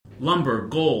lumber,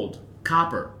 gold,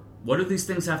 copper. What do these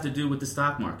things have to do with the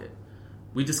stock market?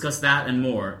 We discuss that and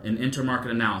more in Intermarket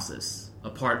Analysis,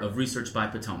 a part of Research by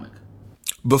Potomac.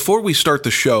 Before we start the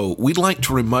show, we'd like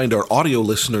to remind our audio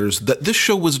listeners that this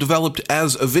show was developed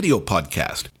as a video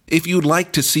podcast. If you'd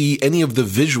like to see any of the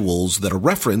visuals that are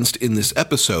referenced in this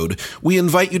episode, we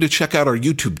invite you to check out our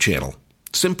YouTube channel.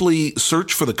 Simply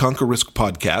search for the Conquer Risk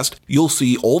Podcast. You'll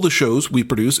see all the shows we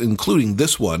produce, including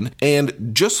this one. And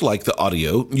just like the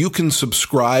audio, you can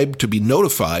subscribe to be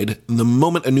notified the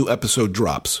moment a new episode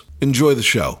drops. Enjoy the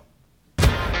show.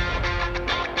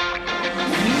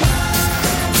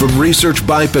 From Research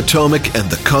by Potomac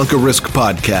and the Conquer Risk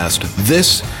Podcast,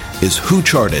 this is Who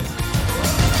Charted.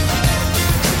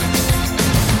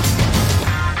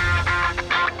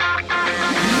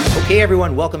 Hey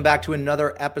everyone, welcome back to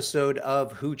another episode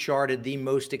of Who Charted, the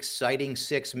most exciting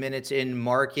 6 minutes in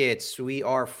markets. We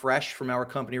are fresh from our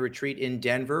company retreat in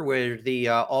Denver, where the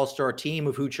all-star team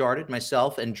of Who Charted,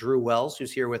 myself and Drew Wells,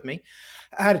 who's here with me,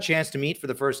 I had a chance to meet for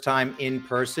the first time in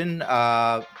person.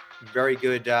 Very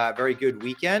good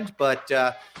weekend, but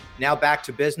now back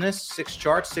to business. 6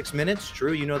 charts, 6 minutes.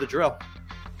 Drew, you know the drill.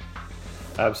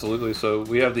 Absolutely. So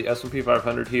we have the S&P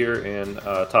 500 here, and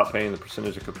top pane, the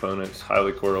percentage of components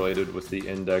highly correlated with the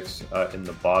index in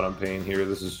the bottom pane here.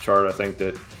 This is a chart I think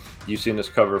that you've seen us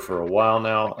cover for a while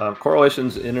now.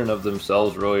 Correlations in and of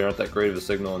themselves really aren't that great of a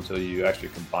signal until you actually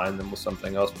combine them with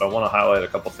something else. But I want to highlight a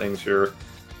couple things here.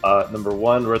 Number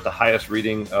one, we're at the highest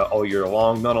reading all year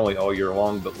long, not only all year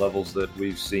long, but levels that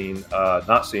we've since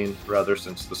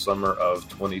the summer of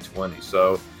 2020.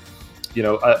 So,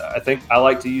 I think I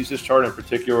like to use this chart in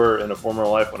particular in a former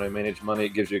life when I manage money.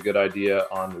 It gives you a good idea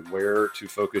on where to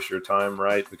focus your time,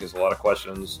 right? Because a lot of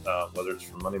questions, whether it's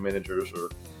from money managers or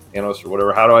analysts or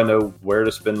whatever, how do I know where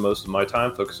to spend most of my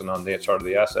time focusing on the chart of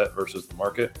the asset versus the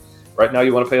market? Right now,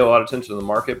 you want to pay a lot of attention to the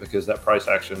market because that price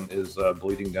action is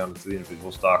bleeding down to the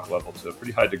individual stock level to a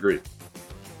pretty high degree.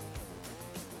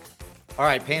 All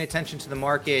right, paying attention to the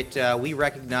market, we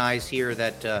recognize here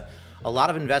that a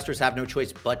lot of investors have no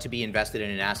choice but to be invested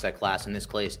in an asset class. In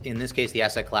this case, the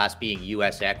asset class being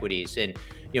U.S. equities. And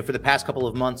for the past couple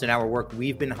of months in our work,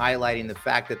 we've been highlighting the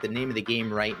fact that the name of the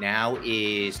game right now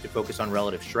is to focus on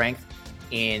relative strength.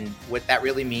 And what that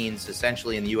really means,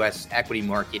 essentially, in the U.S. equity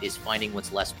market is finding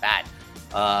what's less bad.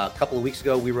 A couple of weeks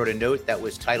ago, we wrote a note that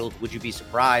was titled, "Would you be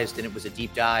surprised?" And it was a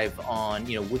deep dive on,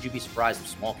 would you be surprised if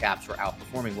small caps were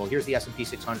outperforming? Well, here's the S&P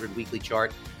 600 weekly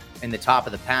chart. In the top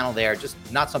of the panel there, just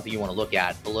not something you want to look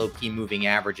at. Below key moving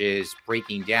averages,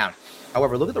 breaking down.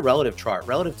 However, look at the relative chart.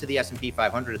 Relative to the S&P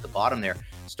 500 at the bottom there,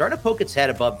 starting to poke its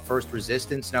head above first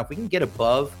resistance. Now, if we can get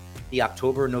above the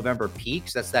October, November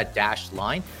peaks, that's that dashed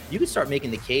line, you can start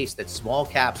making the case that small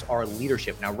caps are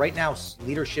leadership. Now, right now,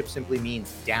 leadership simply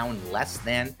means down less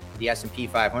than the S&P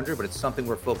 500, but it's something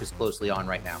we're focused closely on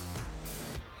right now.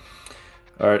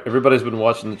 All right, everybody's been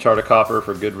watching the chart of copper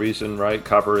for good reason, right?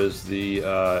 Copper is the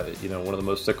one of the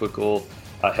most cyclical,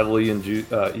 heavily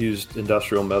used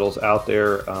industrial metals out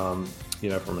there. From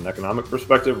an economic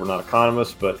perspective, we're not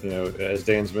economists, but as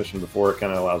Dan's mentioned before, it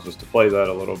kind of allows us to play that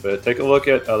a little bit. Take a look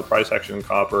at the price action in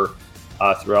copper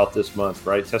throughout this month,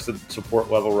 right? Tested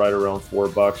support level right around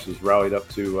 $4, has rallied up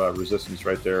to resistance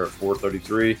right there at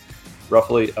 433.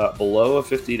 Roughly below a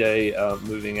 50-day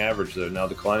moving average, though, now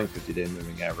declining 50-day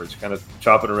moving average, kind of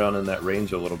chopping around in that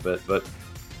range a little bit. But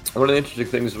one of the interesting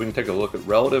things is we can take a look at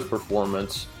relative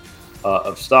performance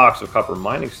of stocks, of copper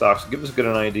mining stocks, to give us a good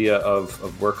idea of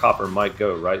where copper might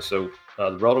go, right? So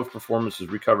the relative performance has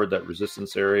recovered that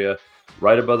resistance area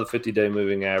right above the 50-day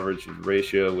moving average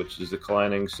ratio, which is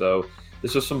declining. So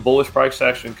this is some bullish price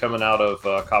action coming out of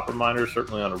copper miners,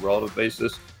 certainly on a relative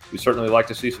basis. We certainly like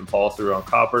to see some follow through on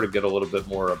copper to get a little bit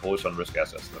more bullish on risk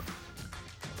assets, though.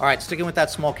 All right, sticking with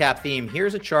that small cap theme,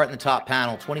 here's a chart in the top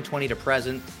panel, 2020 to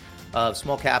present, of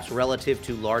small caps relative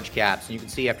to large caps. And you can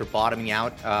see after bottoming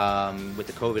out with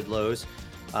the COVID lows,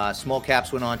 small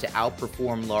caps went on to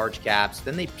outperform large caps.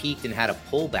 Then they peaked and had a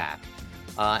pullback.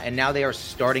 And now they are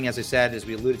starting, as I said, as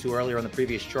we alluded to earlier on the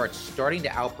previous chart, starting to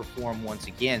outperform once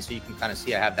again. So you can kind of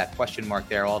see I have that question mark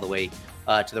there all the way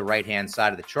to the right-hand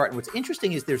side of the chart. And what's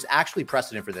interesting is there's actually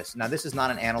precedent for this. Now, this is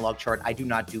not an analog chart. I do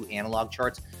not do analog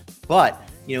charts. But,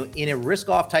 in a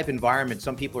risk-off type environment,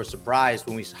 some people are surprised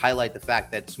when we highlight the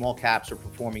fact that small caps are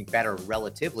performing better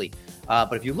relatively.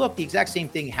 But if you look, the exact same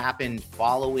thing happened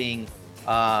following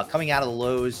coming out of the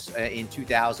lows in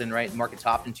 2000, right? Market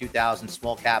topped in 2000.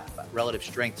 Small cap relative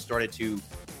strength started to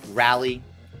rally.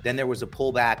 Then there was a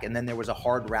pullback, and then there was a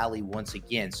hard rally once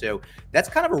again. So that's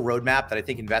kind of a roadmap that I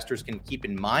think investors can keep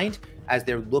in mind as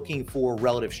they're looking for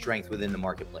relative strength within the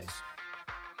marketplace.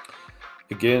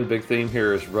 Again, big theme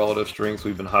here is relative strength.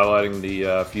 We've been highlighting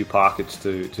the few pockets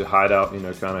to hide out, kind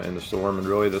of in the storm, and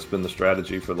really that's been the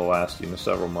strategy for the last,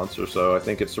 several months or so. I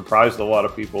think it surprised a lot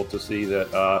of people to see that,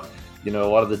 a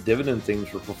lot of the dividend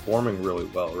themes were performing really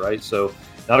well, right? So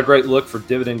not a great look for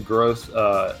dividend growth.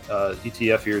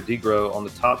 ETF here, DGRO on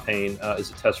the top pane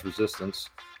is a test resistance.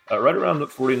 Right around the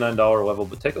 $49 level,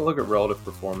 but take a look at relative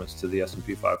performance to the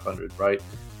S&P 500, right?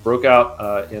 Broke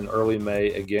out in early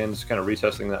May, again, just kind of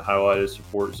retesting that highlighted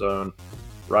support zone,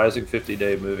 rising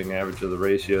 50-day moving average of the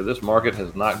ratio. This market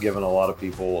has not given a lot of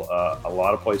people a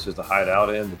lot of places to hide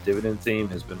out in. The dividend theme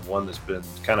has been one that's been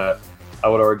kind of, I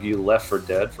would argue, left for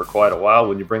dead for quite a while.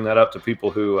 When you bring that up to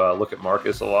people who look at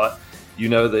markets a lot, you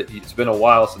know that it's been a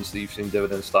while since you've seen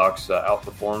dividend stocks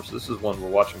outperform. So this is one we're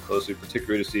watching closely,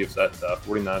 particularly to see if that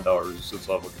 $49 resistance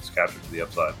level gets captured to the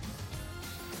upside.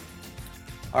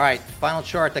 All right, final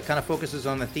chart that kind of focuses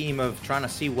on the theme of trying to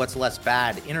see what's less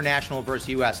bad, international versus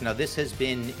U.S. Now, this has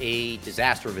been a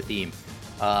disaster of a theme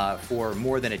for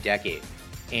more than a decade.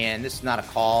 And this is not a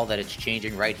call that it's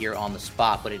changing right here on the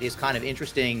spot, but it is kind of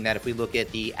interesting that if we look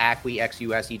at the ACWI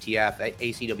ex-US ETF,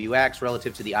 ACWX,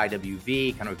 relative to the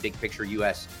IWV, kind of a big picture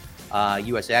US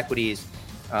equities,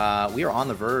 we are on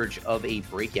the verge of a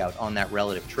breakout on that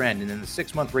relative trend. And then the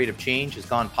 6-month rate of change has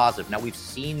gone positive. Now, we've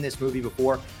seen this movie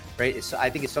before, right? I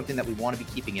think it's something that we want to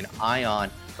be keeping an eye on,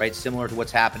 right? Similar to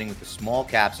what's happening with the small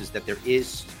caps, is that there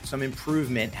is some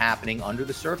improvement happening under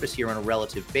the surface here on a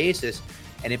relative basis.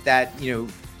 And if that, it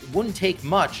wouldn't take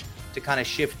much to kind of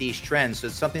shift these trends. So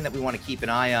it's something that we want to keep an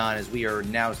eye on as we are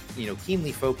now,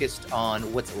 keenly focused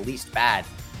on what's least bad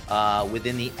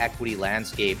within the equity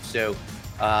landscape. So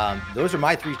those are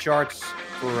my 3 charts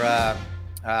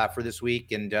for this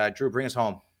week. And Drew, bring us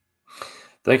home.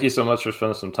 Thank you so much for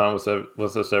spending some time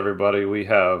with us, everybody. We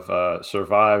have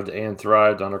survived and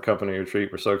thrived on our company retreat.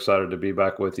 We're so excited to be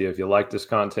back with you. If you like this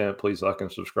content, please like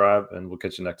and subscribe, and we'll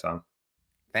catch you next time.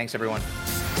 Thanks, everyone.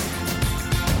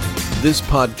 This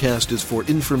podcast is for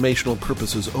informational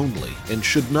purposes only and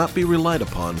should not be relied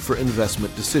upon for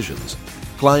investment decisions.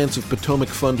 Clients of Potomac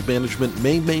Fund Management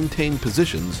may maintain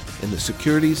positions in the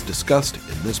securities discussed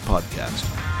in this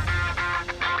podcast.